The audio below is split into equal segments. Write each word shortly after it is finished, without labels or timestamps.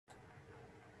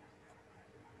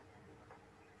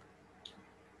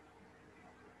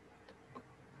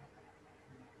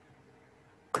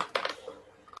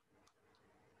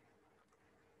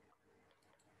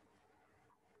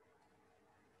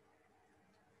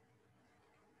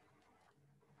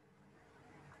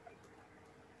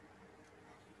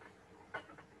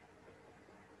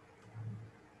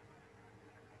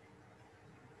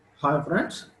Hi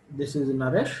friends, this is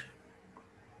Naresh.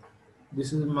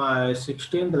 This is my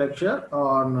 16th lecture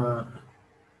on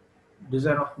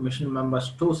design of machine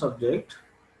members 2 subject.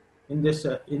 In this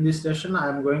session, I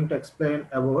am going to explain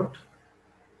about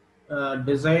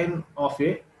design of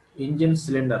a engine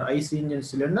cylinder, IC engine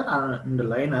cylinder and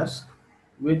liners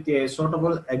with a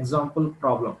suitable example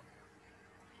problem.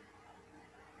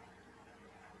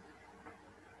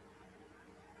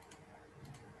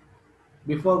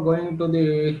 Before going to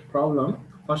the problem,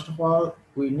 first of all,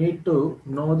 we need to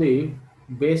know the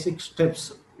basic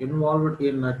steps involved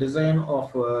in design of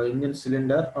engine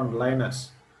cylinder and liners.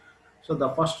 So the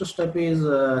first step is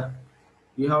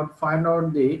you have to find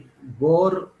out the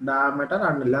bore diameter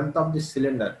and length of the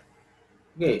cylinder.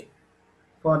 Okay,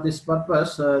 for this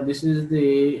purpose, this is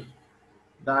the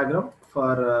diagram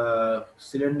for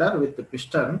cylinder with the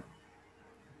piston.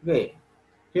 Okay,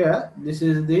 here this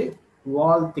is the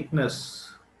wall thickness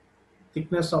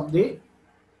of the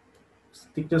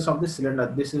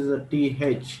cylinder. This is a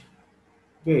TH.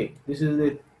 Okay, this is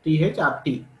the TH or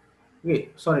T. Okay,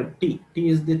 sorry, T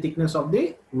is the thickness of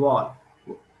the wall.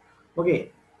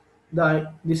 Okay,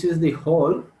 this is the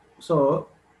hole. So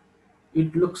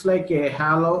it looks like a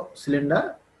hollow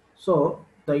cylinder. So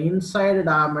the inside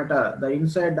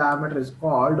diameter is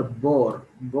called bore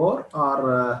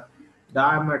or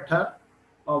diameter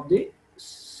of the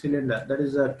cylinder. That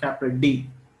is a capital D.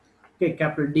 Okay,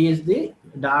 capital D is the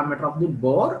diameter of the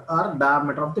bore or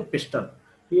diameter of the piston.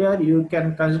 Here you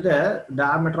can consider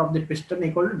diameter of the piston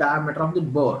equal to diameter of the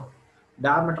bore.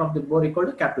 Diameter of the bore equal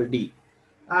to capital D.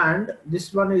 And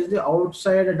this one is the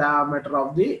outside diameter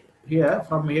of the, here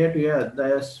from here to here,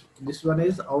 this one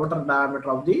is outer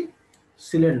diameter of the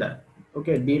cylinder.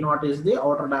 Okay, D naught is the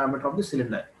outer diameter of the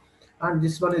cylinder. And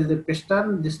this one is the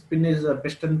piston. This pin is a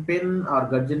piston pin or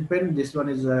gudgeon pin. This one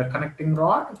is a connecting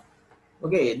rod.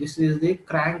 Okay, this is the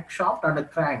crankshaft and a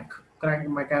crank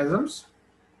mechanisms.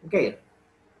 Okay,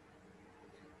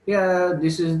 here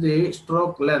this is the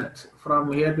stroke length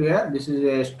from here to here. This is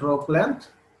a stroke length.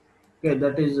 Okay,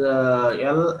 that is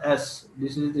LS.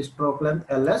 This is the stroke length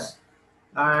LS,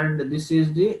 and this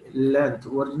is the length,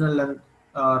 original length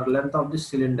or length of the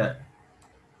cylinder.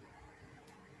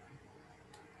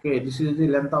 Okay, this is the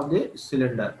length of the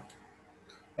cylinder.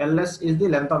 LS is the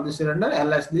length of the cylinder,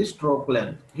 LS the stroke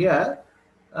length. Here,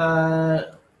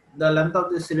 the length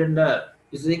of the cylinder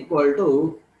is equal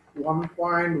to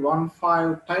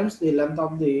 1.15 times the length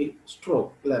of the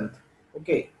stroke length.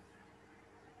 Okay.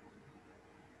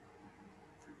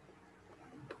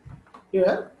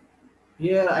 Here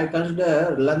I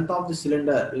consider length of the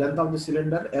cylinder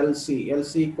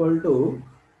LC equal to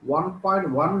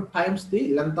 1.1 times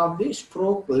the length of the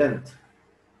stroke length.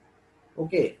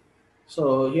 Okay,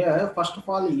 so here first of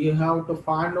all you have to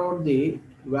find out the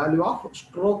value of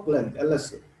stroke length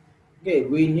LS. Okay,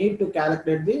 we need to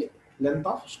calculate the length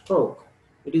of stroke.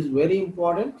 It is very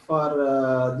important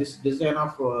for this design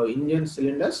of engine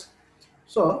cylinders.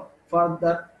 So for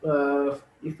that,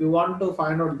 if you want to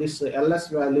find out this LS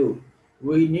value,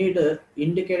 we need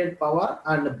indicated power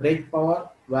and brake power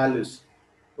values.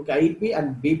 Okay, IP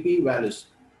and BP values.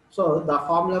 So the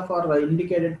formula for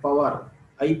indicated power,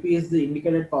 IP is the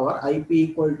indicated power. IP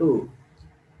equal to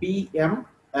PM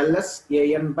LS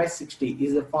AN by 60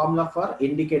 is the formula for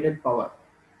indicated power.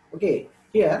 Okay,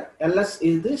 here LS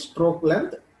is the stroke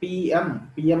length,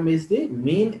 PM is the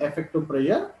mean effective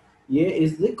pressure, A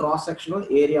is the cross sectional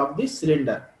area of the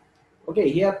cylinder. Okay,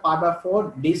 here pi by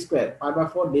 4 d square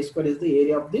is the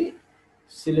area of the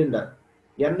cylinder.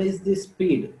 N is the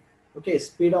speed. Okay,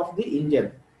 speed of the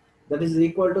engine, that is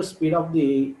equal to speed of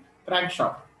the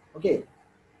crankshaft. Okay,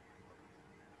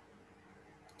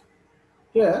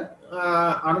 here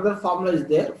another formula is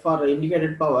there for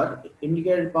indicated power.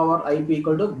 Indicated power IP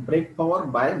equal to brake power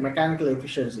by mechanical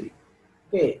efficiency.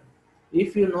 Okay,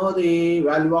 if you know the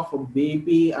value of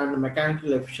BP and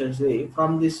mechanical efficiency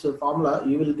from this formula,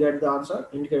 you will get the answer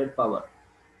indicated power.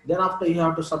 Then after you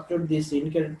have to substitute this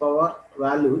indicated power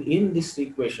value in this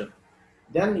equation,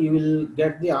 then you will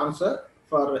get the answer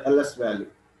for LS value.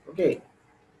 Okay,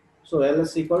 so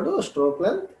LS equal to stroke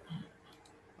length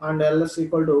and LS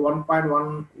equal to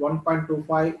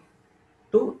 1.25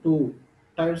 to 2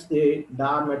 times the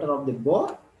diameter of the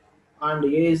bore, and A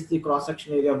is the cross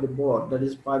section area of the bore, that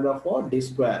is pi by 4 d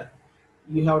square.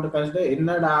 You have to consider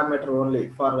inner diameter only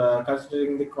for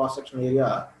considering the cross section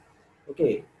area.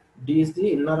 Okay, D is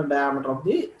the inner diameter of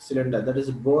the cylinder, that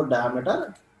is bore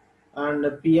diameter, and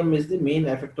PM is the mean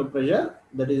effective pressure,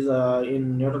 that is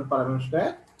in Newton per mm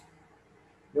square,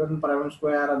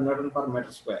 and Newton per meter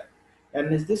square.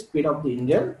 N is the speed of the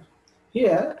engine.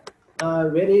 Here,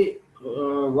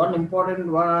 one important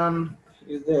one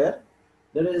is there.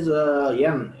 There is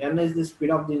n is the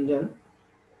speed of the engine.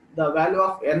 The value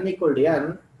of n equal to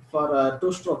n for a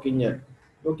two-stroke engine.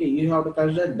 Okay, you have to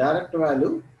consider direct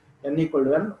value n equal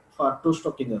to n for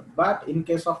two-stroke engine. But in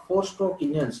case of four-stroke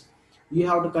engines, you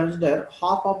have to consider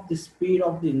half of the speed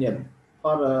of the engine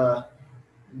for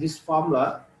this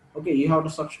formula. Okay, you have to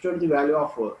substitute the value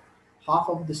of half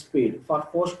of the speed for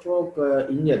four-stroke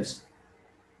engines.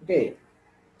 Okay,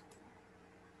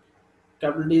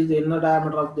 capital D is the inner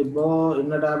diameter of the bore,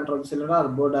 inner diameter of the cylinder, or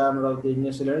bore diameter of the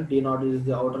inner cylinder. D naught is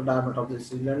the outer diameter of the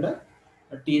cylinder.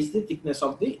 T is the thickness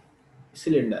of the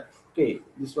cylinder. Okay,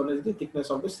 this one is the thickness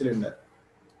of the cylinder.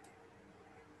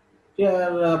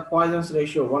 Here, Poisson's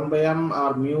ratio 1 by m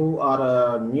or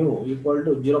mu equal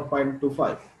to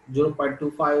 0.25,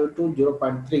 0.25 to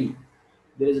 0.3.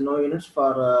 There is no units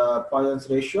for Poisson's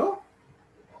ratio.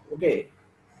 Okay,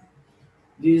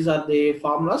 these are the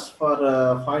formulas for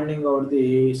finding out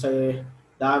the say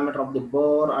diameter of the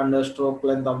bore and the stroke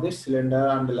length of the cylinder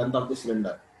and the length of the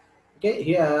cylinder. Okay,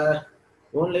 here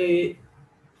only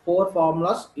four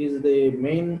formulas is the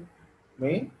main.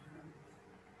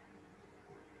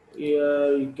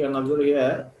 Here you can observe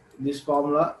here this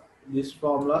formula, this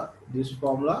formula, this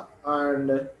formula,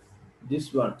 and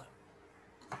this one.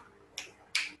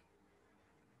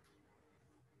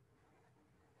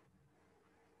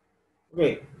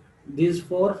 Okay, these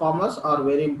four formulas are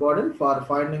very important for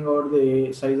finding out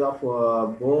the size of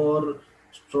bore,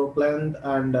 stroke length,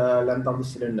 and length of the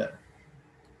cylinder.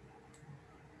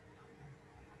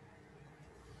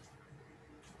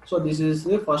 So this is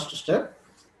the first step,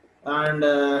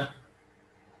 and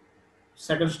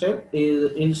second step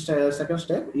is second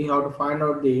step you have to find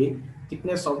out the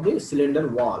thickness of the cylinder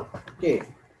wall. Okay,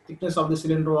 thickness of the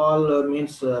cylinder wall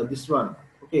means this one.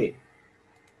 Okay,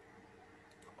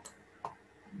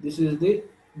 this is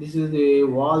the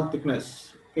wall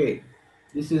thickness. Okay,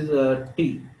 this is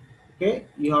T. Okay,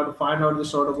 you have to find out the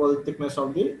suitable thickness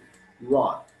of the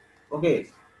wall. Okay,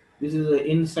 this is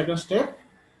in second step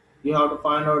you have to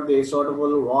find out the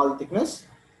suitable wall thickness.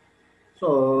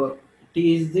 So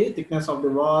T is the thickness of the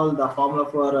wall. The formula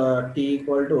for T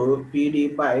equal to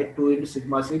PD by 2 into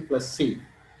sigma C plus C.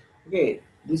 Okay,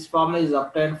 this formula is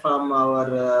obtained from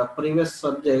our previous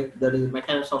subject, that is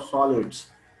mechanics of solids.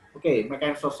 Okay,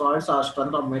 mechanics of solids are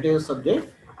strength of material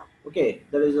subject. Okay,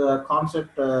 there is a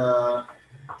concept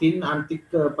thin and thick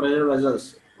pressure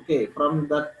vessels. Okay, from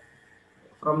that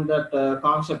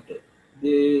concept,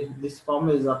 this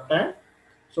formula is obtained.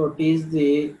 So T is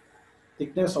the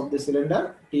thickness of the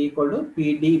cylinder, T equal to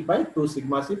PD by 2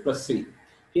 sigma C plus C.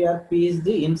 Here P is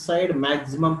the inside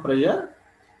maximum pressure,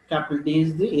 capital D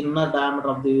is the inner diameter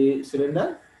of the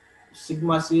cylinder,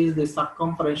 sigma C is the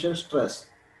circumferential stress.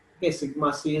 Okay,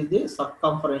 sigma C is the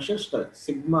circumferential stress.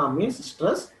 Sigma means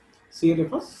stress, C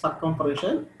refers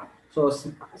circumferential. So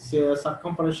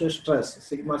circumferential stress,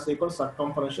 sigma C equals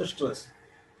circumferential stress.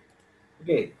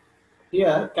 Okay,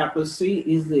 here capital C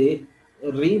is the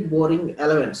reboring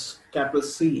allowance. Capital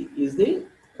C is the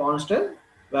constant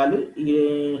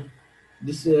value.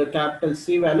 This capital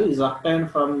C value is obtained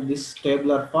from this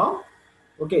tabular form.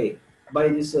 Okay, by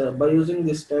using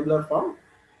this tabular form,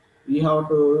 we have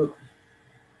to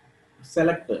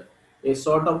select a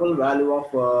suitable value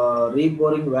of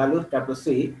reboring value capital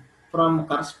C from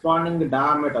corresponding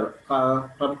diameter,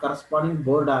 from corresponding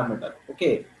bore diameter.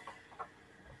 Okay.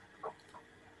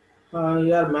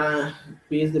 Here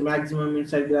P is the maximum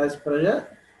inside gas pressure.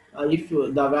 If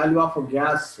the value of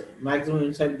gas, maximum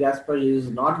inside gas pressure is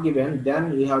not given,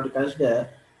 then we have to consider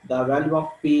the value of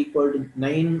P equal to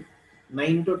 9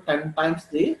 to 10 times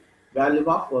the value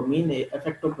of mean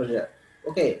effective pressure.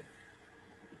 Okay,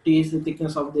 T is the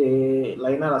thickness of the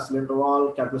liner or cylinder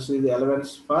wall, capital C is the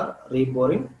allowance for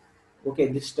reboring. Okay,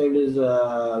 this table is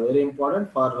very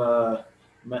important for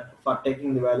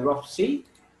taking the value of C.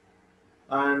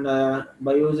 And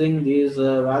by using these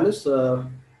values,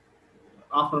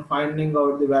 after finding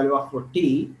out the value of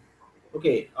T,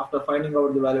 okay, after finding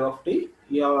out the value of T,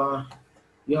 you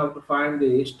have to find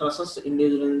the stresses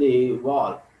induced in the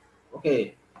wall.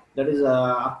 Okay, that is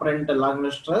apparent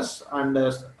longitudinal stress and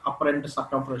apparent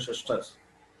circumferential stress.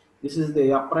 This is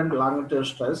the apparent longitudinal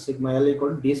stress, sigma L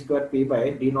equal to D square P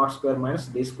by D naught square minus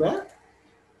D square,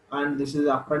 and this is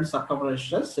apparent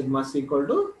circumferential stress, sigma C equal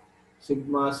to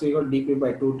dp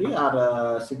by 2t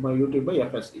or sigma ut by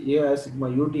fs. Here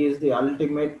sigma ut is the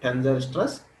ultimate tensile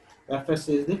stress, fs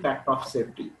is the factor of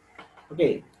safety.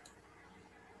 Okay,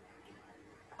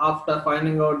 after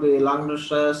finding out the longitudinal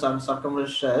stress and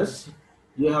circumferential stress,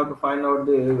 you have to find out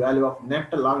the value of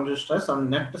net longitudinal stress and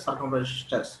net circumferential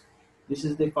stress. This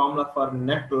is the formula for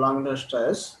net longitudinal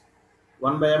stress.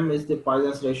 1 by m is the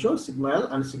Poisson's ratio, sigma L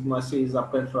and sigma C is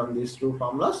obtained from these two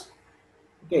formulas.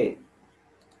 Okay,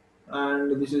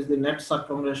 and this is the net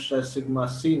circumference stress, sigma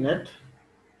C net.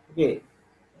 Okay,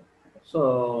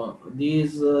 so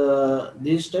these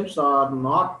steps are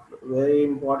not very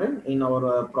important in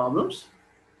our problems.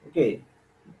 Okay,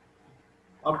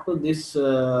 up to this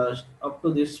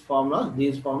formula,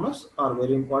 these formulas are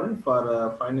very important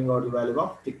for finding out the value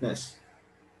of thickness.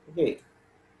 Okay,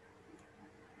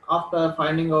 after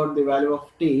finding out the value of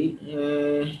T,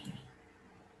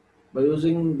 by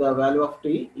using the value of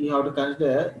T, you have to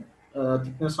consider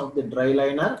thickness of the dry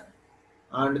liner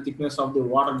and thickness of the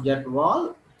water jet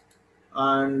wall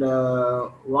and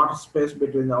water space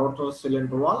between the outer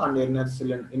cylinder wall and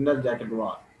inner jacket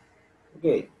wall.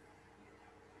 Okay,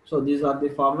 so these are the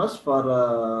formulas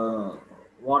for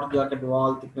water jacket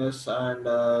wall thickness and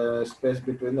space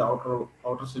between the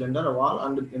outer cylinder wall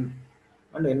and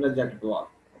inner jacket wall.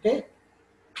 Okay.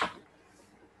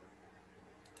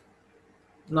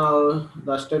 Now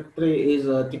the step 3 is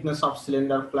thickness of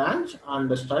cylinder flange and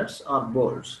the studs or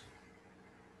bolts.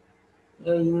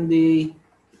 In the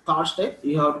third step,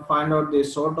 you have to find out the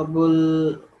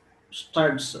suitable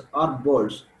studs or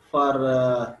bolts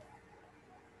for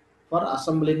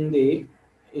assembling the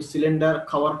cylinder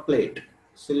cover plate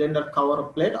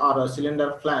or a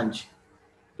cylinder flange.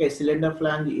 Okay, cylinder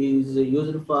flange is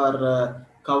used for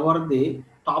cover the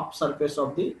top surface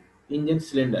of the engine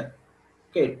cylinder.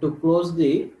 Okay, to close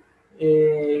the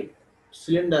uh,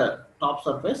 cylinder top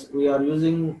surface, we are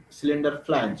using cylinder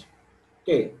flange.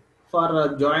 Okay,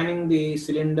 for joining the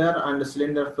cylinder and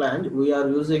cylinder flange, we are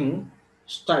using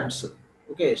studs.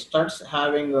 Okay, studs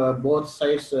having both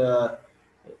sides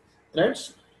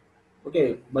threads.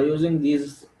 Okay, by using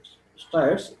these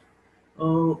studs,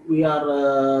 we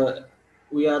are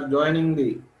joining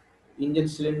the engine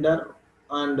cylinder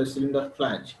and the cylinder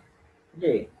flange.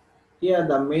 Okay, here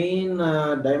the main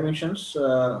dimensions,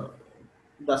 the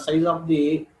size of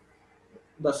this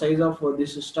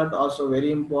stud also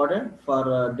very important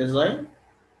for design.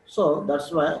 So that's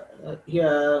why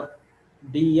here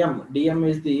dm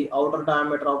is the outer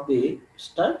diameter of the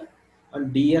stud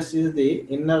and ds is the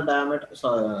inner diameter,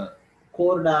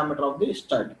 core diameter of the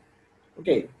stud.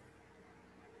 Okay,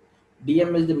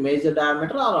 dm is the major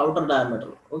diameter or outer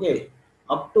diameter. Okay,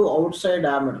 up to outside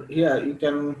diameter, here you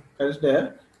can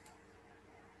consider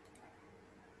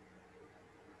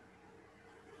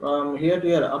from here to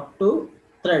here up to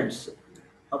threads.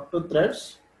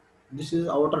 This is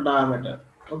outer diameter.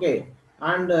 Okay,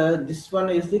 and this one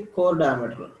is the core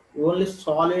diameter. Only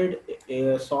solid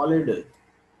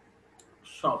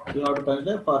shaft you have to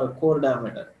consider for a core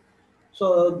diameter.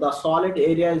 So the solid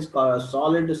area is called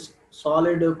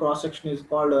solid cross section is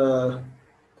called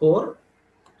core.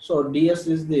 So ds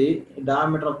is the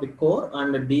diameter of the core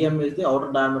and dm is the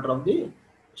outer diameter of the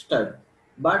stud.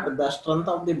 But the strength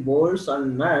of the bolts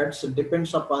and nuts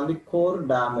depends upon the core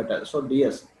diameter. So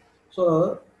ds.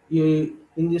 So you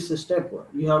in this step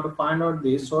you have to find out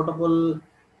the suitable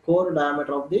core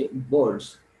diameter of the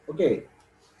bolts. Okay.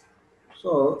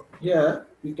 So here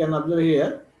you can observe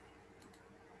here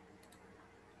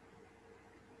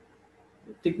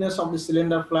thickness of the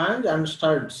cylinder flange and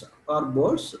studs or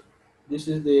bolts. This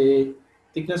is the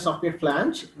thickness of a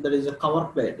flange, that is a cover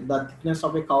plate. The thickness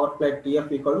of a cover plate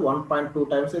TF equal to 1.2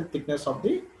 times the thickness of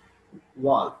the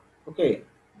wall. Okay,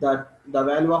 that the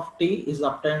value of T is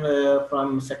obtained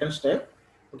from second step.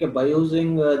 Okay, by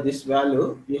using this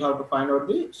value, you have to find out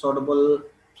the suitable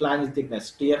flange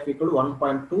thickness. TF equal to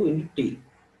 1.2 into T.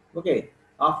 Okay,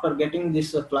 after getting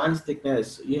this flange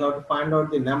thickness, you have to find out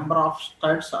the number of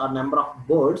studs or number of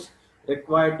bolts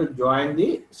required to join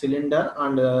the cylinder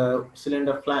and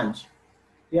cylinder flange.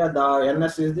 Here the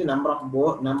ns is the number of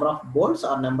bolts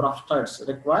or number of studs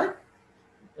required.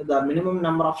 The minimum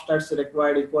number of studs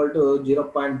required equal to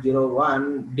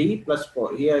 0.01 d plus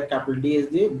 4. Here capital D is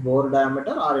the bore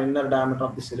diameter or inner diameter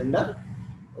of the cylinder.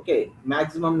 Okay,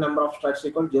 maximum number of studs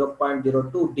equal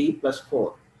 0.02 d plus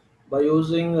 4. By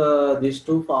using these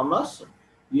two formulas,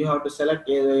 you have to select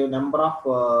a number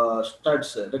of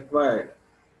studs required.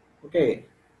 Okay,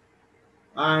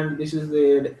 and this is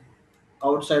the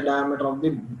outside diameter of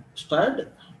the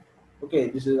stud. Okay,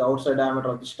 this is outside diameter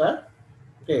of the stud.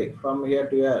 Okay, from here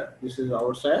to here, this is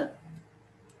outside,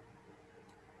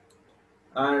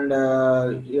 and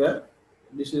here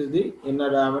this is the inner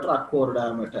diameter or core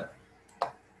diameter.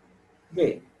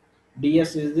 Okay,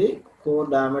 ds is the core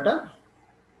diameter.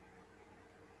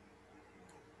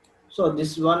 So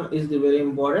this one is the very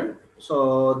important.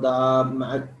 So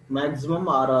the maximum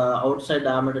or outside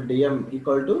diameter dm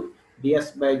equal to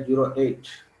ds by 0.8.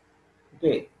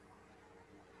 Okay,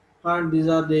 And these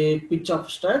are the pitch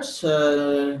of studs.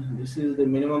 This is the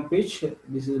minimum pitch,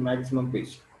 this is maximum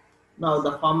pitch. Now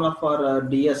the formula for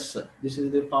ds, this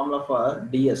is the formula for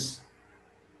ds.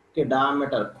 Okay,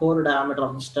 diameter, core diameter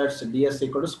of the studs ds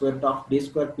equal to square root of d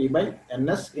square p by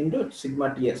ns into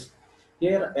sigma ts.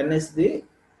 Here n is the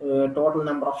total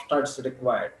number of studs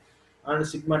required, and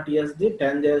sigma ts the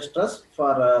tangential stress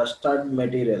for stud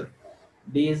material.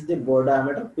 D is the bore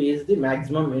diameter, P is the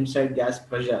maximum inside gas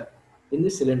pressure in the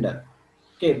cylinder.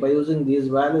 Okay, by using these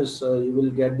values, you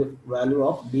will get the value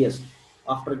of ds.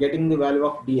 After getting the value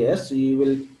of ds, you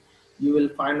will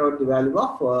find out the value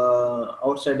of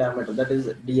outside diameter, that is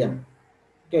dm.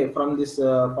 Okay, from this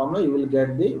formula you will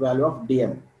get the value of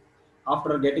dm.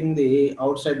 After getting the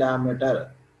outside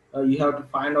diameter, you have to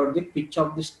find out the pitch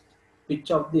of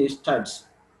the studs.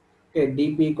 Okay,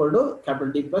 dp equal to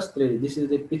capital D plus 3. This is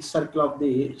the pitch circle of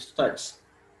the studs.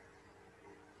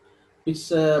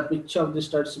 Pitch of the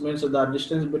studs means the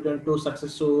distance between two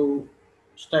successive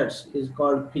studs is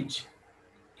called pitch.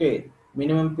 Okay,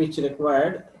 minimum pitch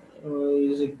required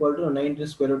is equal to 19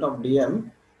 square root of dm,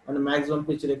 and maximum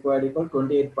pitch required equal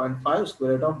 28.5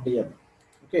 square root of dm.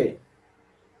 Okay,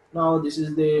 now this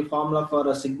is the formula for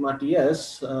a sigma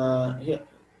ts.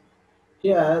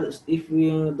 Here, if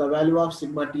the value of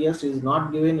sigma ts is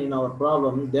not given in our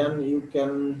problem, then you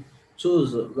can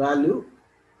choose value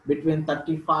between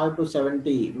 35 to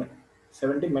 70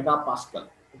 megapascal.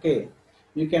 Okay,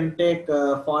 you can take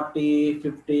 40,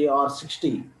 50 or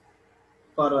 60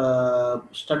 for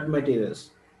stud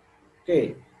materials.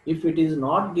 Okay, if it is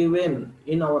not given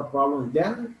in our problem,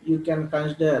 then you can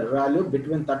consider value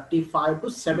between 35 to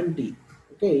 70.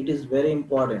 Okay, it is very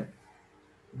important.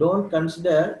 Don't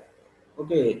consider,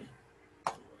 okay,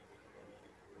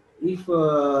 if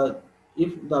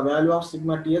the value of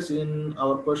sigma ts in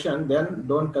our question, then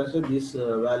don't consider this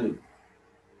value.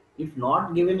 If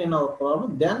not given in our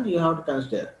problem, then you have to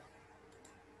consider.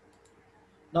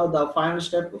 Now the final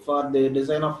step for the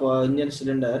design of engine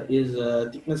cylinder is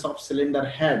thickness of cylinder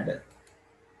head.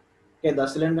 Okay, the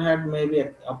cylinder head may be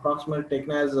approximately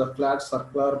taken as a flat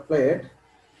circular plate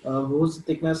whose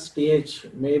thickness th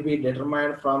may be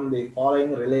determined from the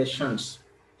following relations.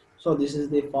 So this is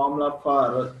the formula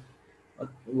for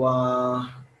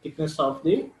thickness of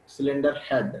the cylinder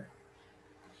head.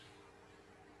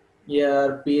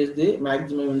 Here P is the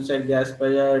maximum inside gas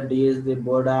pressure, D is the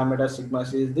bore diameter, sigma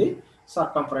C is the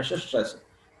circumferential stress.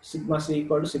 Sigma C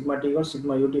equal to sigma T equal to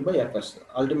sigma UT by Fs,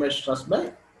 ultimate stress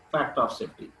by factor of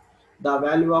safety. The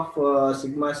value of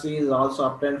sigma C is also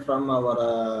obtained from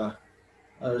our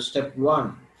step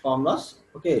 1 formulas.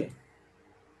 Okay,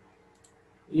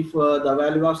 if the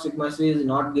value of sigma C is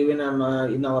not given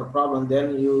in our problem,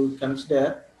 then you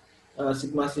consider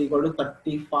sigma C equal to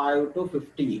 35 to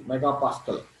 50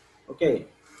 megapascal. Okay,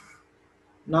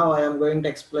 now I am going to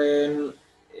explain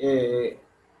a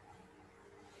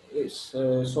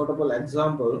suitable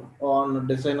example on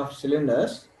design of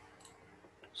cylinders.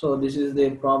 So this is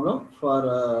the problem for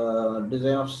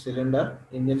design of cylinder,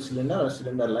 engine cylinder or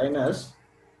cylinder liners.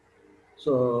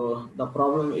 So the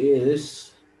problem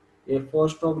is a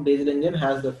 4-stroke diesel engine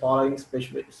has the following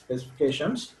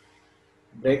specifications: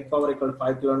 brake power equal to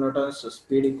 5 kilonewtons,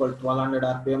 speed equal to 1200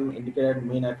 rpm, indicated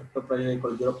mean effective pressure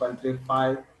equal to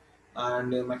 0.35,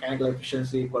 and mechanical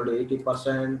efficiency equal to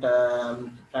 80%,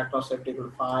 factor of safety equal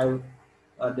to 5.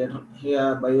 Then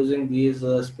here, by using these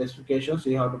specifications,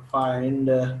 you have to find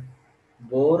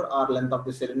bore or length of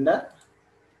the cylinder,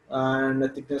 and the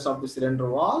thickness of the cylinder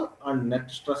wall, and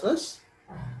net stresses,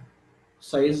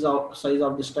 size of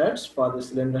the studs for the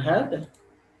cylinder head,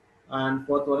 and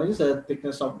fourth one is the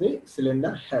thickness of the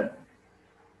cylinder head.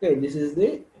 Okay, this is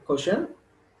the question.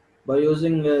 By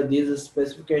using these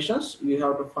specifications, you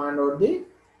have to find out the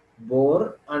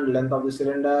bore and length of the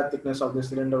cylinder, thickness of the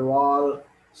cylinder wall,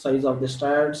 size of the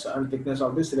studs, and thickness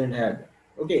of the cylinder head.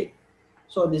 Okay,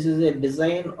 so this is a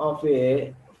design of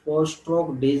a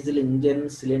 4-stroke diesel engine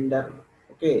cylinder.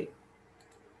 Okay,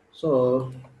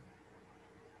 so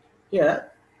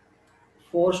here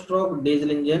 4-stroke diesel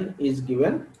engine is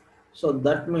given. So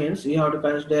that means you have to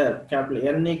consider capital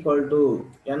N equal to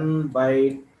N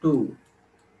by 2.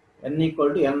 N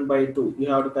equal to N by 2. You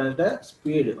have to consider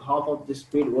speed, half of the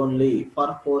speed only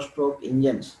for 4-stroke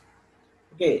engines.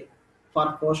 Okay,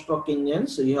 for 4-stroke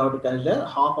engines, you have to consider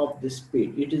half of the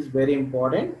speed. It is very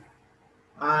important.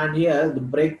 And here the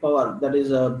brake power, that is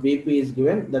BP is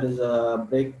given. That is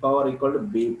brake power equal to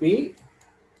BP.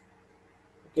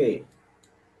 Okay,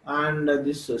 and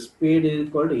this speed is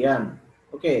equal to N.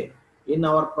 Okay, in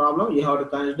our problem you have to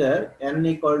consider N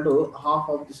equal to half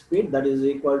of the speed, that is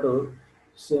equal to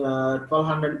So,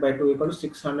 1200 by 2 equal to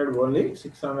 600 only,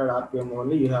 600 rpm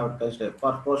only you have tested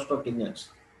for 4-stroke engines.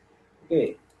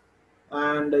 Okay,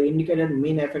 and indicated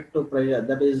mean effective pressure,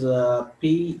 that is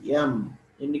PM.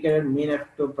 Indicated mean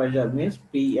effective pressure means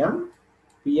PM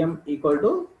equal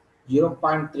to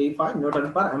 0.35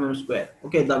 Newton per mm square.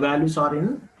 Okay, the values are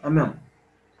in mm.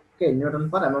 Okay,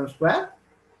 Newton per mm square,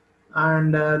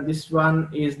 and this one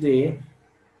is the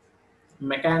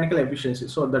mechanical efficiency.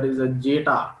 So that is a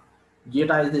zeta.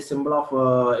 Zeta is the symbol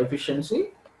of efficiency,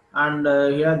 and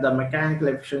here the mechanical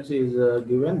efficiency is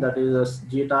given, that is a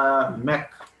zeta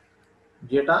mech.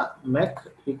 Zeta mech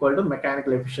equal to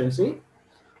mechanical efficiency,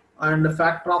 and the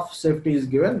factor of safety is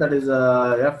given, that is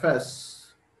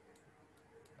Fs.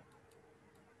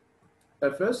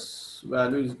 Fs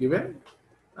value is given,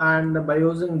 and by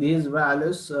using these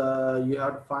values you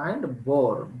have to find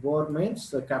bore. Bore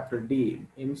means capital D,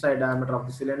 inside diameter of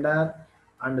the cylinder,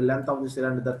 and the length of the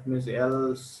cylinder, that means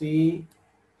LC,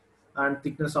 and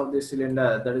thickness of the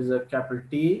cylinder, that is a capital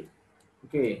T.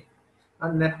 Okay,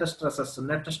 and net stresses.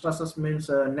 Net stresses means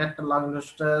net longitudinal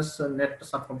stress, net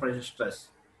circumferential stress,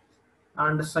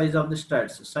 and size of the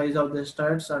studs,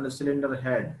 and the cylinder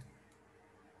head.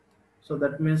 So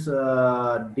that means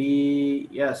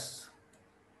ds.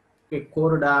 Okay,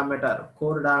 core diameter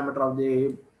of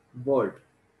the bolt,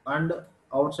 and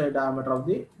outside diameter of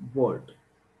the bolt,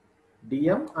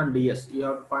 dm and ds. You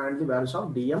have to find the values of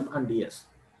dm and ds,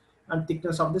 and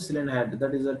thickness of the cylinder head,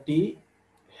 that is a th.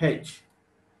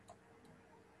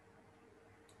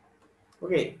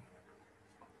 Okay,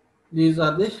 these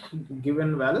are the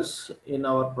given values in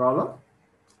our problem.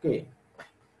 Okay,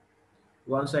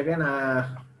 once again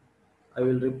I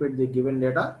will repeat the given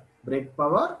data. Brake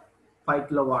power 5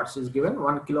 kilowatts is given.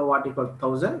 1 kilowatt equal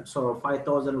 1000, so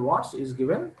 5000 watts is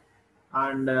given,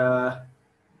 and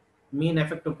mean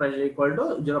effective pressure equal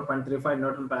to 0.35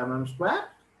 Newton per mm square.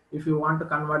 If you want to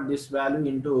convert this value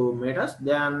into meters,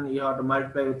 then you have to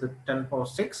multiply with 10 power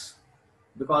 6,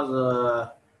 because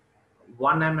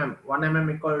 1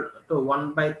 mm equal to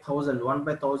 1 by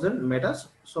 1000 meters.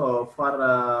 So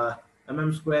for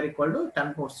mm square equal to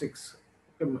 10 power 6.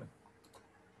 Okay.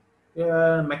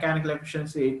 Mechanical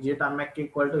efficiency zeta mech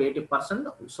equal to 80%.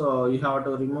 So you have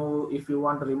to remove, if you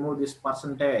want to remove this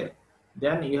percentile,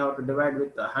 then you have to divide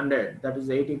with 100, that is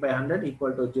 80 by 100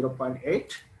 equal to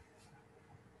 0.8.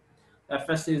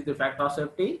 Fs is the factor of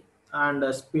safety,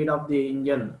 and speed of the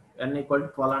engine n equal to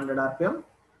 1200 rpm.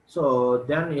 So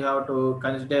then you have to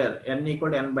consider n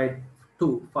equal to n by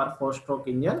 2 for 4-stroke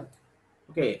engine.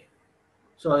 Okay,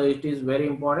 so it is very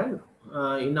important.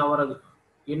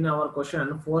 In our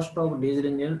question, 4-stroke diesel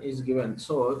engine is given,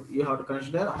 so you have to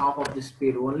consider half of the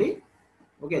speed only.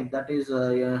 Okay, that is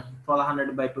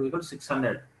 1200 by 2 equals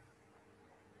 600.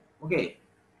 Okay,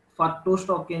 for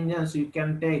 2-stroke engines you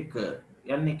can take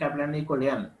n capital N equal to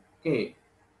n. Okay,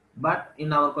 but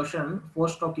in our question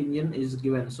 4-stroke engine is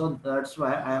given, so that's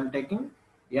why I am taking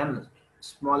n,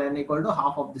 small n equal to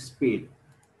half of the speed.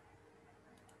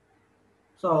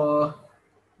 So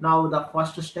now the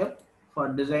first step for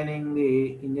designing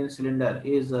the engine cylinder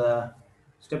is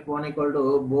step 1 equal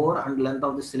to bore and length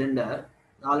of the cylinder.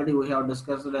 Already we have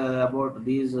discussed about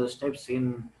these steps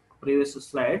in previous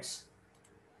slides.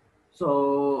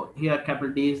 So here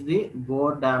capital D is the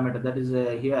bore diameter, that is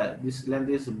here this length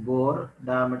is bore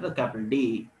diameter capital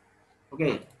D.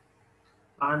 Okay,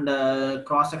 and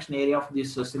cross section area of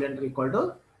this cylinder equal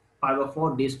to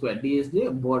 5/4 d square. D is the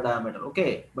bore diameter.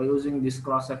 Okay, by using this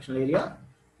cross sectional area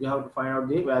you have to find out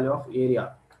the value of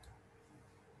area.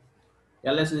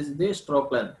 Ls is the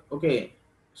stroke length. Okay,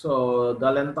 so the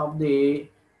length of the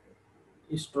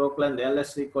stroke length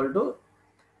Ls equal to,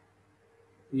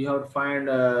 you have to find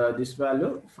this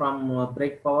value from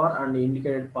brake power and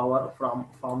indicated power from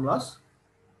formulas.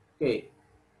 Okay,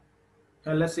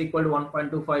 Ls equal to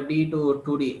 1.25 d to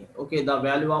 2d. Okay, the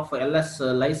value of Ls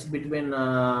lies between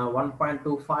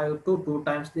 1.25 to 2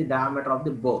 times the diameter of the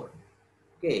bore.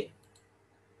 Okay,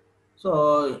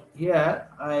 so here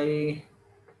I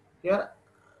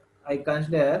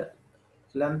consider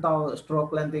length of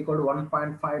stroke length equal to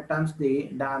 1.5 times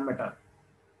the diameter.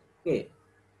 Okay,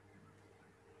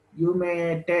 you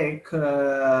may take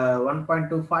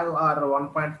 1.25 or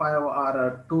 1.5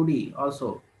 or 2d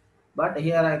also, but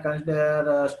here I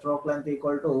consider stroke length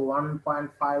equal to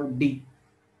 1.5d.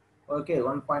 Okay,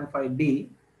 1.5d.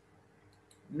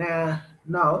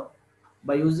 Now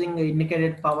by using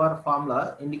indicated power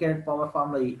formula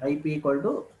IP equal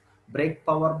to brake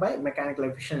power by mechanical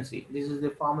efficiency. This is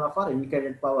the formula for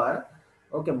indicated power.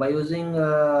 Okay, by using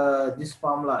this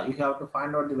formula you have to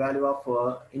find out the value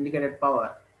of indicated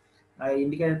power,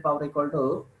 indicated power equal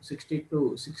to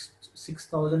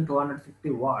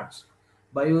 6250 watts.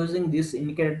 By using this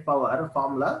indicated power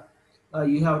formula,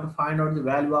 you have to find out the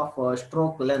value of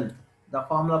stroke length. The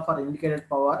formula for indicated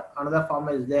power, another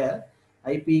formula is there,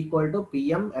 ip equal to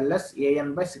pm ls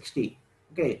an by 60.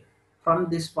 Okay, from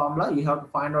this formula you have to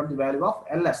find out the value of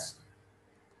ls.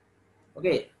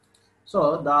 Okay,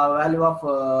 so the value of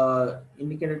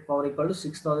indicated power equal to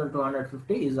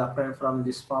 6250 is obtained from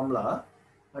this formula,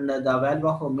 and the value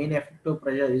of mean effective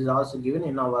pressure is also given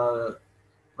in our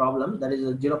problem, that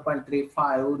is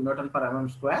 0.35 Newton per mm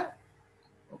square.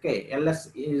 Okay, ls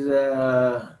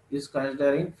is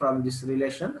considering from this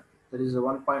relation, that is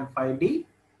 1.5 d.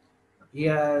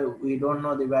 Here we don't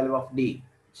know the value of d,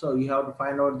 so you have to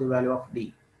find out the value of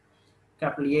d.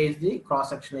 Capital A is the cross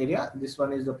section area, this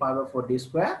one is the pi by 4 d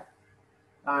square,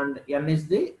 and n is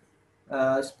the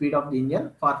speed of the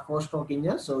engine for 4-stroke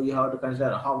engine, so you have to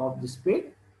consider half of the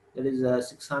speed, that is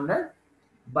 600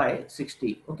 by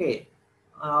 60. Okay,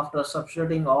 after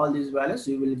substituting all these values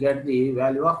you will get the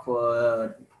value of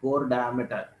bore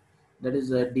diameter, that is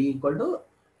d equal to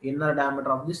inner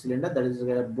diameter of the cylinder, that is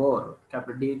bore,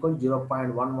 capital D equal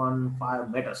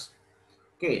 0.115 meters.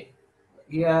 Okay,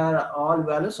 here all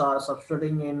values are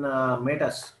substituting in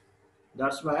meters,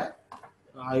 that's why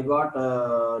I got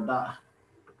I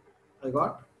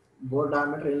got bore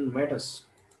diameter in meters.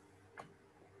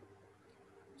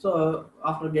 So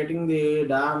after getting the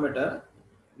diameter,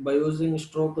 by using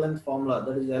stroke length formula,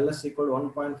 that is ls equal to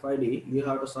 1.5 d, you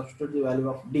have to substitute the value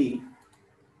of d.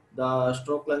 The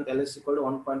stroke length ls equal to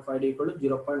 1.5 d equal to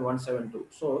 0.172.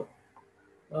 So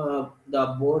the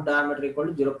bore diameter equal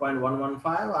to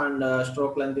 0.115 and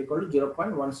stroke length equal to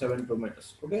 0.172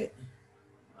 meters. Okay,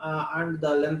 and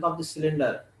the length of the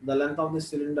cylinder,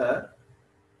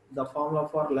 the formula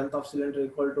for length of cylinder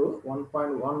equal to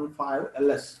 1.15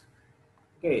 ls.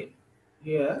 Okay,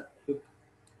 here you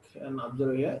can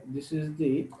observe here, this is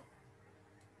the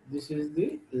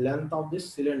length of this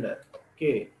cylinder.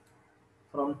 Okay,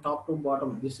 from top to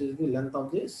bottom this is the length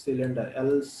of the cylinder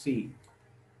lc,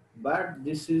 but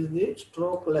this is the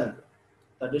stroke length.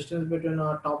 The distance between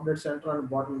our top dead center and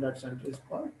bottom dead center is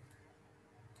called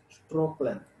stroke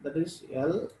length, that is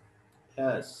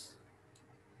ls.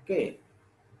 Okay,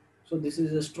 so this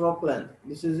is a stroke length,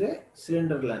 this is a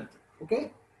cylinder length.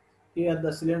 Okay, here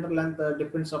the cylinder length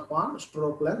depends upon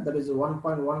stroke length, that is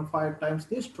 1.15 times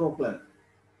the stroke length.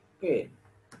 Okay,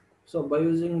 so by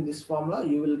using this formula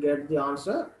you will get the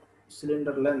answer,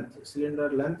 cylinder length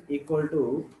equal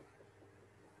to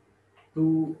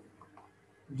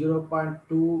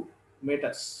 0.2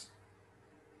 meters.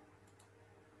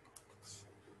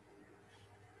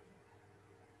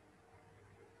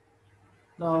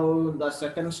 Now the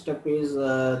second step is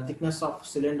thickness of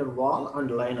cylinder wall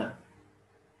and liner.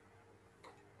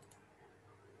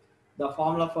 The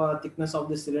formula for thickness of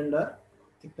the cylinder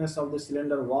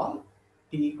wall,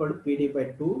 T equal to PD by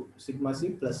 2 sigma C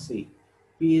plus C.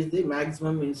 P is the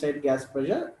maximum inside gas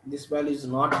pressure. This value is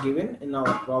not given in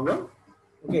our problem.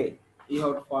 Okay, you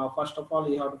have to, first of all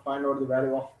you have to find out the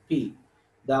value of P.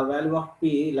 The value of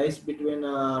P lies between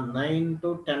 9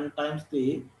 to 10 times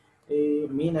the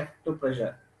mean effective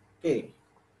pressure. Okay,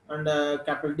 and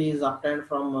capital D is obtained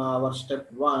from our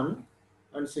step 1,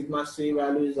 and sigma C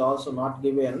value is also not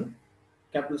given.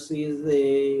 Capital C is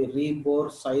the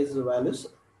rebore size values.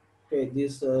 Okay,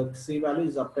 this C value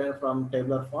is obtained from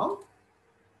tabular form.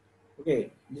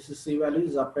 Okay, this is C value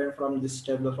is obtained from this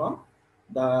tabular form.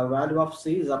 The value of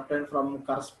C is obtained from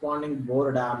corresponding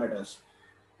bore diameters.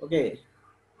 Okay,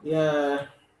 yeah,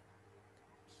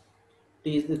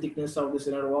 T is the thickness of the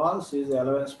cylinder wall, C is the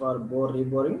allowance for bore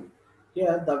reboring.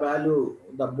 Here the value,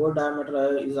 the bore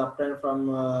diameter is obtained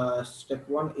from step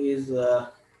 1 is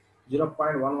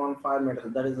 0.115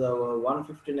 meters, that is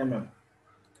 115 mm.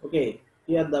 Okay,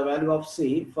 here the value of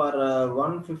C for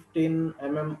 115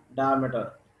 mm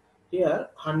diameter. Here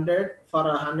 100 for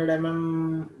 100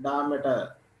 mm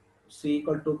diameter, C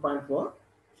equal to 2.4.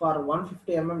 For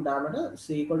 150 mm diameter,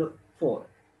 C equal to 4.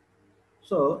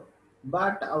 So,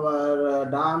 but our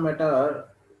diameter,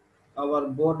 our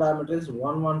bore diameter is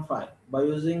 115. By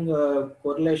using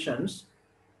correlations,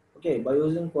 okay, by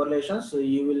using correlations, so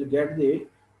you will get the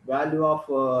value of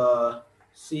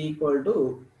C equal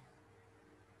to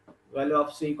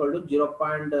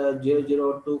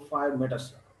 0.0025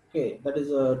 meters. Okay, that is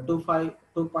 2.5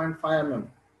 mm.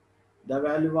 The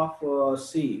value of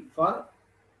C for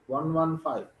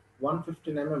 115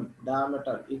 115 mm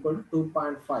diameter equal to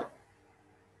 2.5.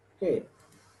 Okay,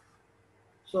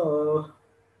 so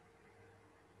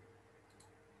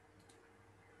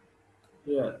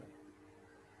here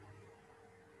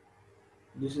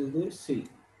this is the C.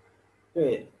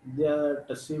 Okay,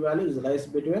 the C value is lies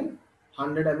between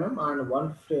 100 mm and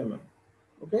 150 mm.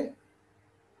 Okay,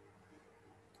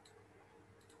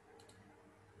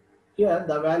 here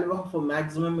the value of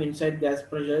maximum inside gas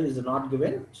pressure is not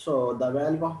given. So the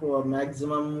value of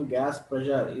maximum gas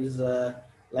pressure is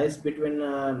lies between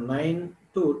 9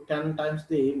 to 10 times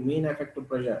the mean effective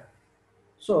pressure.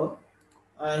 So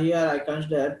here I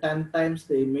consider 10 times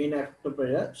the mean effective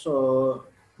pressure. So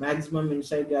maximum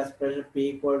inside gas pressure P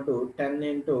equal to 10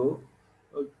 into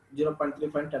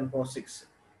 0.35 10 power 6.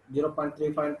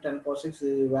 0.35 10 power 6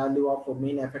 is the value of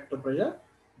mean effective pressure.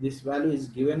 This value is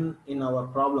given in our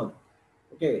problem.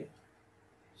 Okay,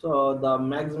 so the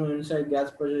maximum inside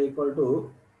gas pressure equal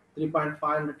to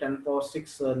 3.5 into 10 power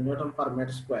 6 Newton per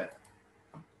meter square.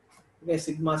 Okay,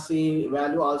 sigma c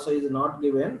value also is not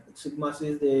given. Sigma c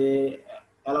is the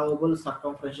allowable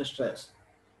circumferential stress.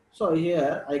 So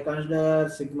here I consider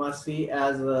sigma c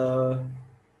as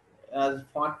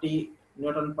 40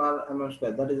 Newton per mm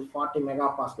square. That is 40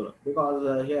 megapascal,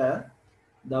 because here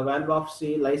the value of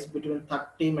c lies between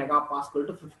 30 megapascal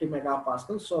to 50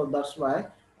 megapascal. So that's why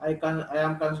I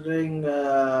am considering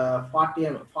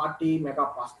 40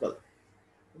 megapascal.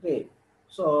 Okay,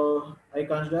 so I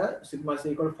consider sigma c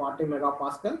equal to 40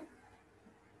 megapascal,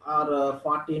 or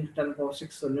 40 into 10 power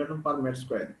 6 Newton per meter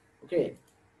square. Okay,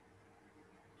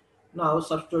 now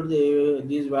substitute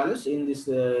these values in this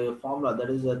formula, that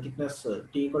is thickness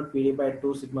T equal to PD by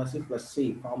 2 sigma c plus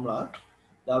C formula.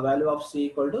 The value of C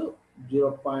equal to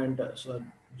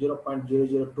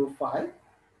 0.0025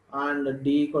 and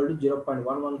D equal to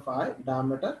 0.115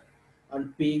 diameter,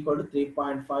 and P equal to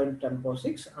 3.5 into 10 power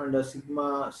 6, and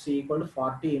sigma C equal to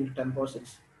 40 into 10 power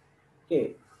 6.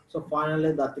 Okay, so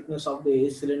finally the thickness of the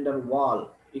cylinder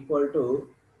wall equal to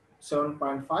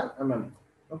 7.5 mm.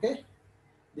 Okay,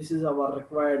 this is our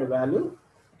required value.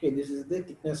 Okay, this is the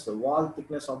thickness, wall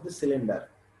thickness of the cylinder.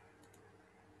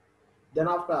 Then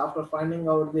after finding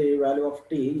out the value of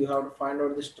T, you have to find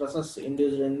out the stresses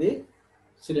induced in the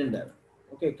cylinder.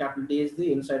 Okay, capital D is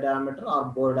the inside diameter or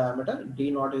bore diameter,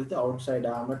 D naught is the outside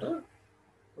diameter.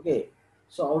 Okay,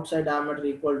 so outside diameter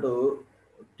equal to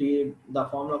T, the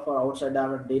formula for outside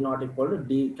diameter D naught equal to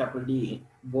D capital D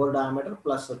bore diameter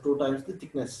plus 2 times the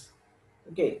thickness.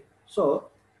 Okay, so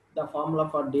the formula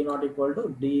for D naught equal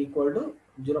to D equal to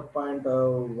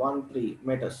 0.13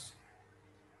 meters.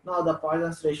 Now the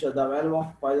Poisson's ratio, the value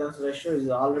of Poisson's ratio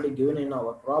is already given in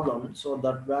our problem. So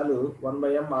that value 1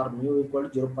 by m or mu equal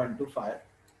to 0.25.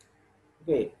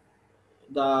 Okay,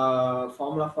 the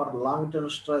formula for long-term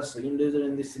stress induced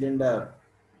in the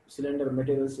cylinder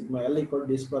material sigma L equal to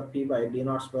d square P by d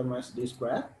naught square minus d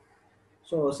square.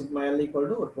 So sigma L equal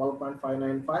to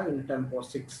 12.595 into 10 power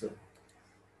 6.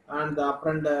 And the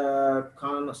apparent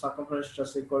circumference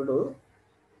stress equal to,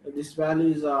 this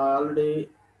value is already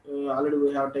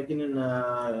we have taken in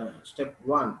step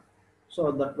 1.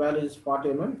 So that value is 40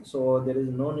 mm. So there is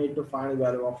no need to find the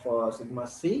value of sigma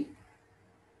c.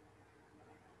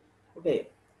 Okay,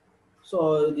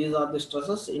 so these are the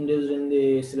stresses induced in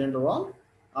the cylinder wall.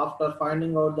 After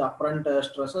finding out the apparent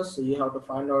stresses, you have to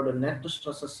find out the net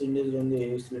stresses induced in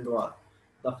the cylinder wall.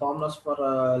 The formulas for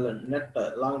net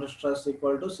long stress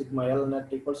equal to sigma L net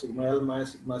equal sigma L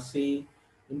minus sigma C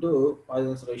into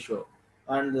Poisson's ratio.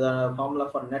 And the formula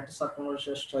for net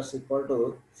circumferential stress equal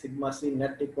to sigma C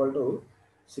net equal to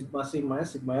sigma C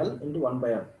minus sigma L into 1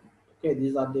 by m. Okay,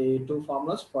 these are the two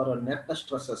formulas for net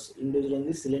stresses induced in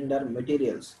the cylinder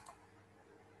materials.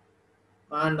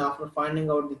 And after finding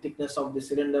out the thickness of the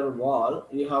cylinder wall,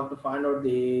 you have to find out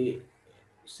the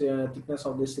thickness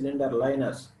of the cylinder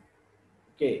liners.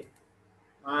 Okay,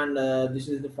 and this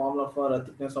is the formula for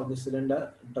thickness of the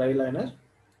cylinder dry liner,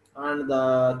 and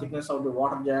the thickness of the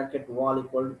water jacket wall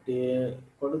equal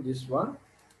to this one,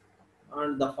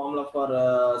 and the formula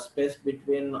for space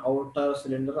between outer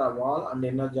cylinder wall and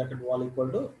inner jacket wall equal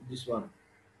to this one.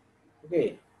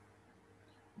 Okay,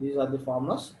 these are the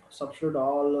formulas. Substitute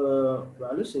all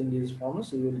values in these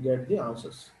formulas, you will get the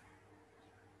answers.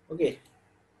 Okay,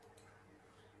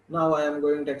 now I am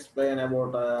going to explain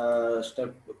about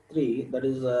step 3, that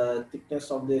is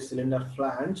thickness of the cylinder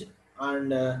flange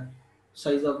and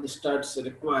size of the studs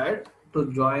required to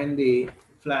join the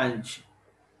flange,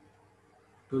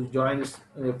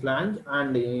 flange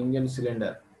and the engine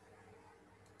cylinder.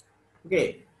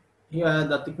 Okay, here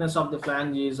the thickness of the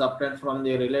flange is obtained from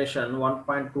the relation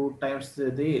 1.2 times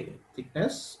the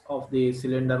thickness of the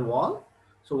cylinder wall.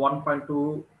 So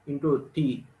 1.2 into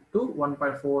T to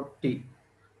 1.4 T.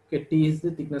 Okay, T is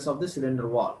the thickness of the cylinder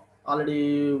wall.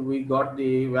 Already we got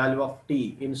the value of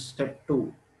T in step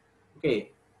 2. Okay,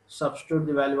 substitute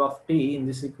the value of T in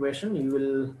this equation. You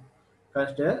will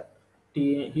consider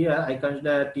Here I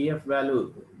consider TF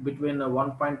value between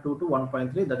 1.2 to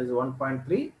 1.3, that is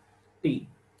 1.3 T.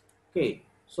 Okay,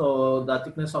 so the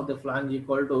thickness of the flange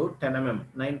equal to 10 mm,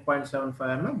 9.75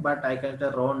 mm, but I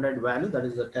consider rounded value, that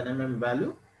is the 10 mm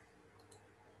value.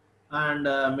 And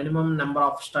minimum number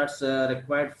of studs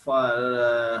required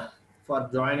for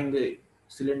joining the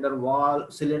cylinder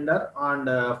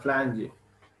and flange.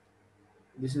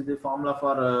 This is the formula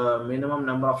for minimum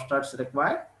number of studs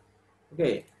required.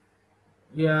 Okay,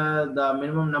 here the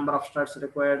minimum number of studs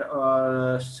required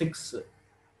are six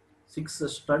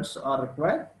studs are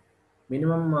required.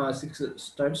 Minimum six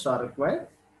studs are required,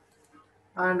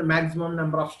 and maximum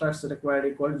number of studs required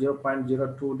equal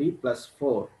 0.02D plus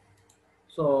 4.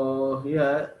 So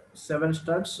here 7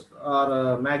 studs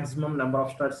are maximum number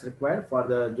of studs required for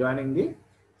the joining the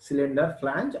cylinder,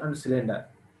 flange and cylinder.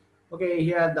 Okay,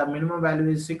 here the minimum value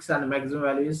is 6 and maximum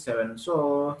value is 7.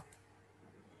 So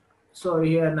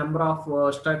here number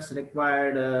of studs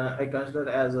required I consider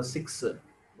as a 6.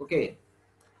 Okay,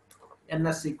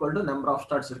 ns equal to number of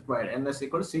studs required. Ns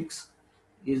equal to 6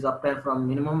 is obtained from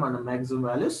minimum and maximum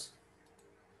values.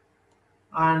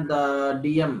 And the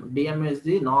dm is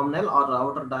the nominal or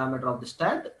outer diameter of the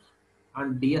stud,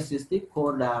 and ds is the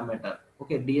core diameter.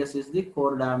 Okay, ds is the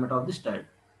core diameter of the stud.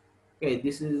 Okay,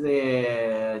 this is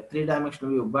a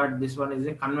three-dimensional view, but this one is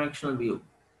a conventional view.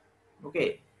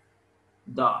 Okay,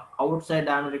 the outside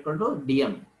diameter equal to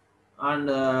dm and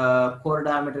core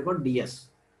diameter equal to ds.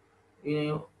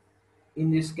 In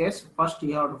this case, first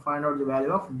you have to find out the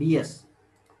value of ds.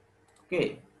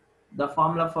 Okay, the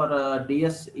formula for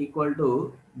ds equal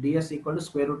to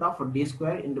square root of d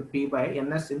square into p by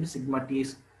ns into sigma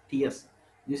ts.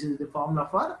 This is the formula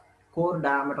for core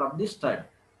diameter of the stud.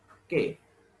 Okay,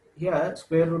 here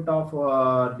square root of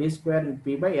d square into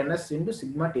p by ns into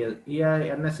sigma ts.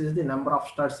 Here ns is the number of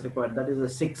studs required, that is a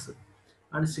 6,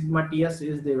 and sigma ts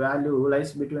is the value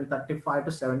lies between 35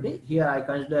 to 70. Here I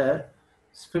consider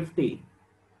 50.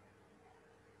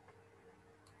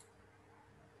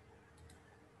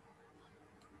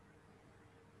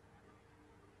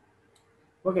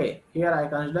 Okay, here I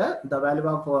consider the value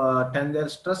of tensile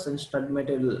stress in stud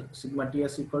material sigma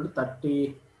ts equal to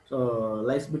 30, so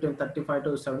lies between 35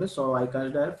 to 70. So I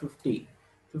consider 50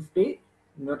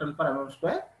 Newton per mm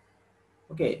square.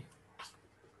 Okay,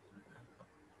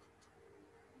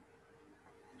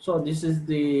 so this is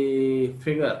the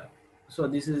figure. So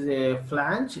this is a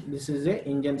flange, this is a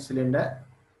engine cylinder.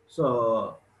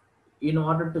 So in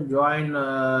order to join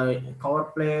cover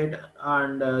plate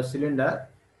and cylinder,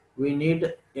 we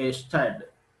need a stud.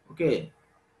 Okay,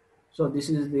 so this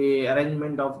is the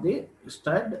arrangement of the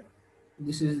stud.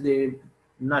 This is the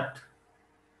nut.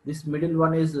 This middle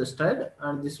one is the stud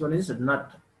and this one is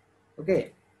nut.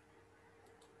 Okay,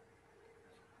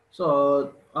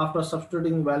 so after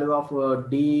substituting value of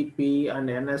d, p and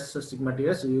ns sigma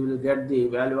ts, you will get the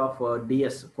value of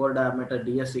ds, core diameter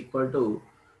ds equal to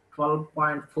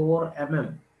 12.4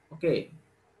 mm. Okay,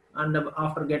 and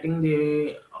after getting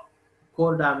the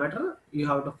core diameter, you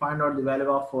have to find out the value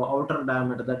of outer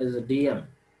diameter, that is dm.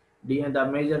 dm, the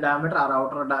major diameter or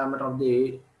outer diameter of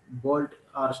the bolt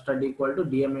or stud equal to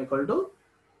dm equal to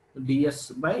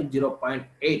ds by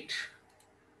 0.8.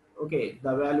 Okay,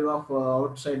 the value of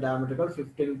outside diameter equal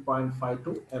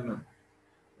 15.52 mm.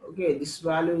 Okay, this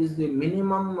value is the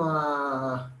minimum.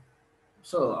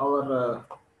 So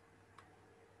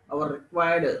our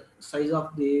required size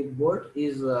of the bolt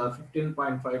is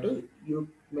 15.52. You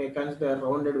may consider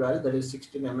rounded value, that is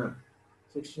 16 mm,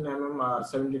 16 mm or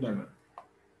 17 mm.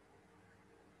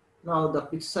 Now the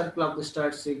pitch circle of the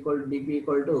studs equal to dp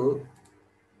equal to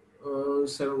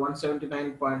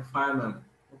 179.5 mm.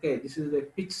 Okay, this is the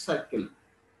pitch circle,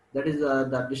 that is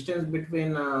the distance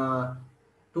between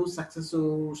two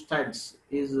successive studs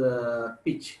is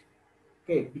pitch.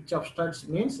 Okay, pitch of studs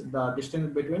means the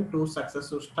distance between two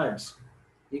successive studs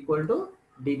equal to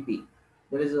dp.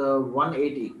 There is a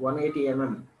 180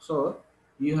 mm. So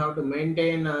you have to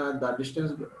maintain the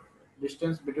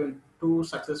distance between two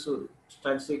successive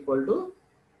studs equal to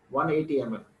 180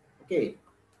 mm. Okay.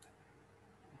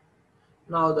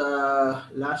 Now the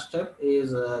last step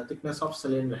is thickness of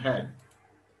cylinder head.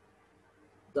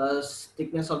 The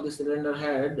thickness of the cylinder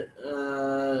head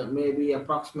may be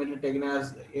approximately taken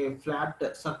as a flat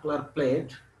circular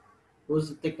plate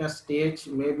whose thickness th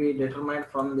may be determined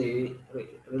from the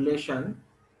relation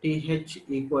th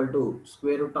equal to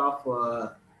square root of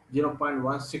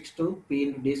 0.162 p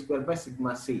into d square by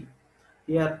sigma c.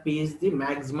 Here p is the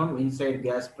maximum inside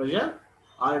gas pressure.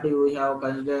 Already we have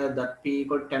considered that p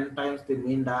equal to 10 times the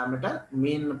mean diameter,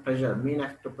 mean pressure, mean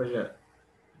effective pressure,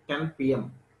 10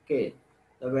 pm. Okay,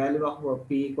 the value of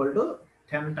p equal to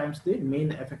 10 times the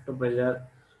mean effective pressure,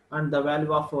 and the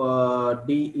value of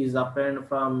D is obtained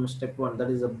from step 1, that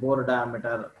is a bore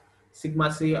diameter.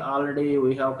 Sigma C already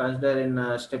we have considered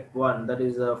in step 1, that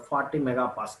is 40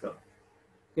 megapascal.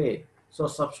 Okay, so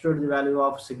substitute the value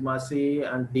of sigma C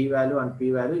and D value and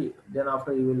P value, then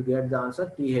after you will get the answer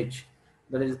TH,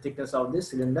 that is the thickness of the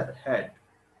cylinder head.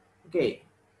 Okay,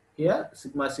 here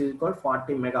sigma C is equal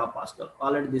 40 megapascal,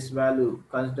 already this value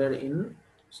considered in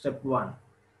step 1.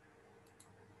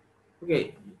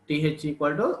 Okay, TH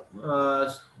equal to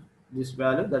this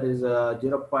value, that is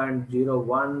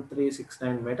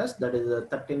 0.01369 meters, that is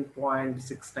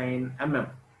 13.69 mm.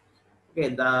 Okay,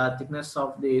 the thickness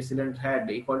of the cylinder head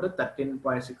equal to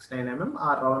 13.69 mm,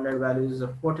 our rounded value is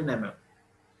 14 mm.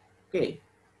 Okay,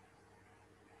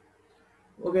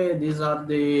 okay, these are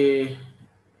the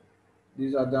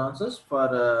answers for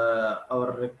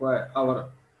our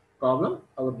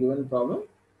given problem.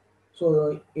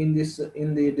 So in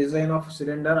the design of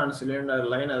cylinder and cylinder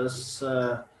liners,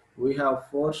 we have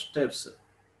four steps.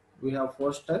 We have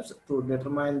four steps to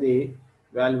determine the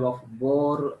value of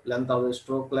bore, length of the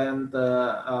stroke length,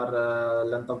 or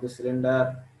length of the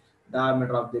cylinder,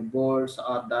 diameter of the bolts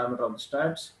or diameter of the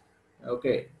studs.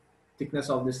 Okay, thickness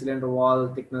of the cylinder wall,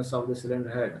 thickness of the cylinder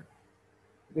head.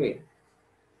 Okay,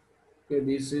 okay,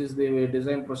 this is the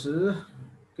design procedure.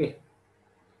 Okay,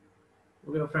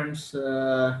 okay, friends.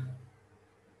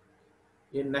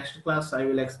 In next class, I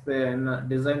will explain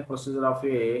design procedure of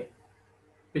a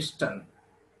piston.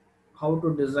 How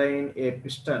to design a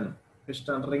piston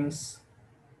rings.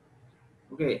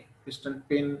 Okay, piston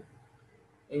pin.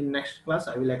 In next class,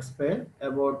 I will explain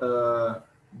about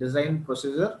design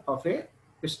procedure of a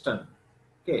piston.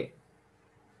 Okay,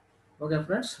 okay,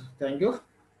 friends. Thank you.